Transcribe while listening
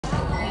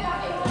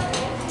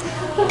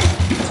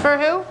For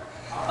who?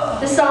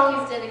 This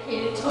song is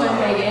dedicated to my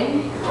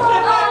Megan. I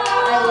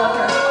love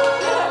her.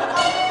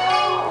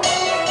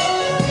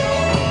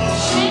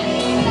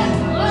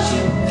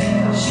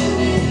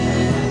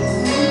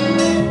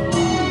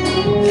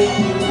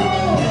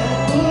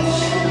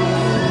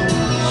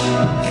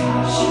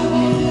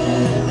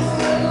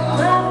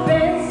 My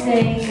friends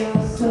say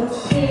you're so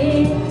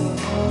sweet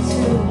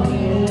to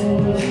me,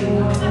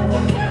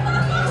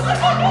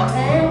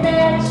 and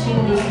that you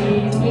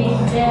leave me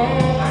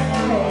dead.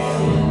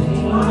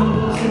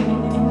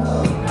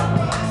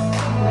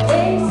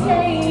 They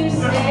say you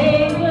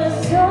say we're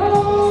so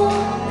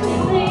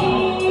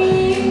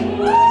clean,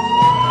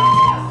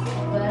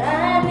 but I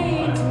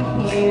need to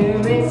hear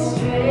it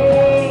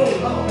straight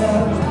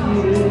from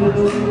you.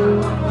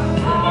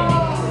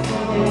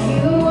 If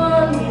you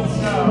want me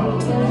to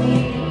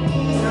believe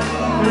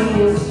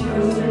it's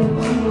true,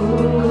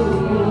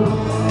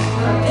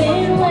 I've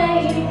been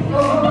waiting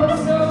for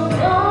so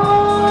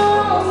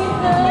long. It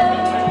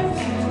hurts.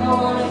 I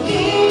wanna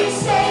hear you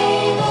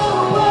say the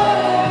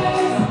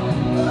words.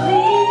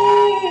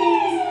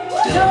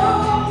 Please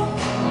don't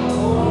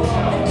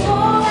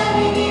let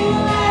me be the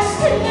last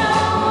to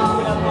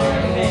know.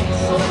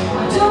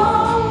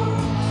 Don't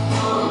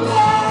hold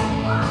back,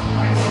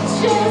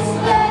 just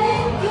let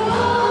it go.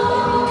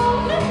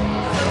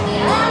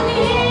 I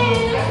need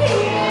to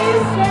hear you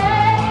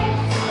say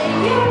that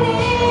you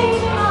need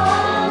me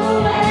all the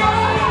way.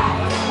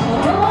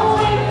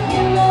 Oh, if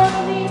you love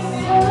me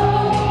so,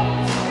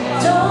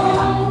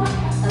 don't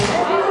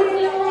let me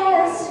be the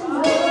last to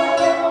know.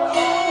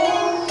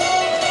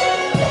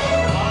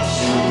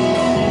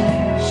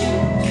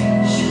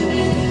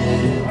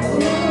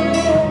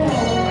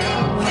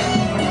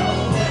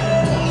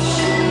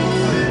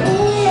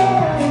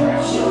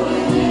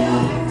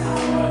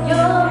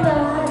 Your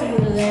body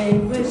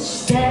language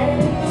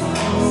says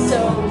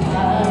so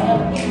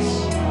much.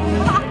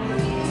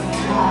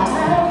 I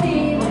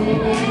feel it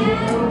in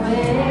the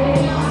way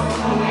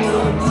you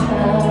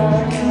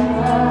touch.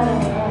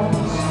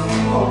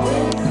 When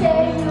you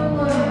say the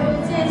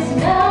words, it's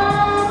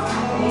not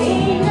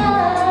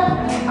enough.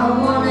 I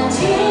wanna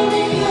hear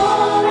that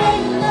you're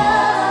in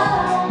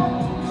love.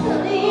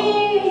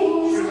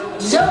 Please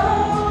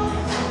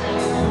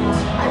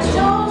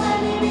don't let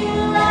me be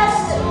the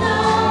last to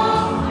know.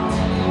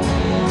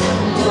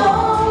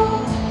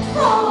 Don't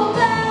hold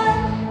back,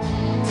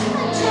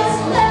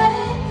 just let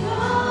it go.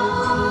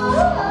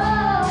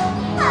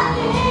 I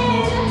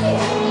need to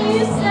hear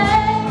you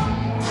say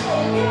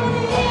that you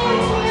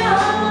need me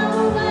all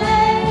the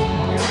way.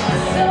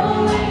 So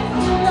if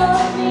you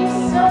love me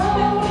so,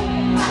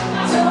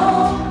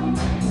 don't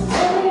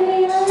let me be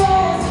the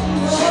last to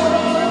know.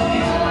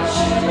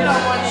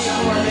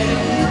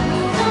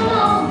 Come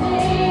on,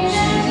 baby,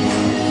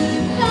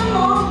 come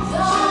on,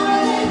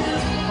 darling.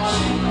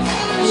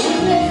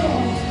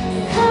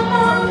 Come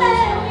on,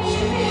 let me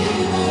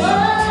be the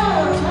one.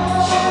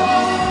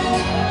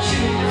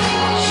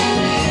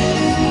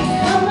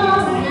 Come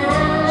on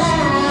now.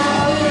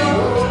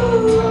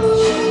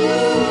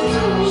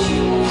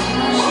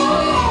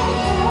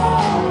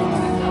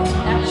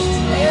 That was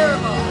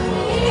terrible.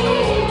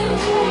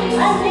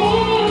 I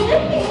need to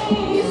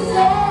hear you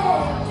say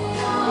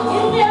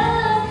you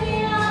love me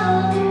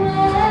all the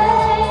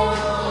way,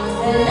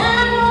 and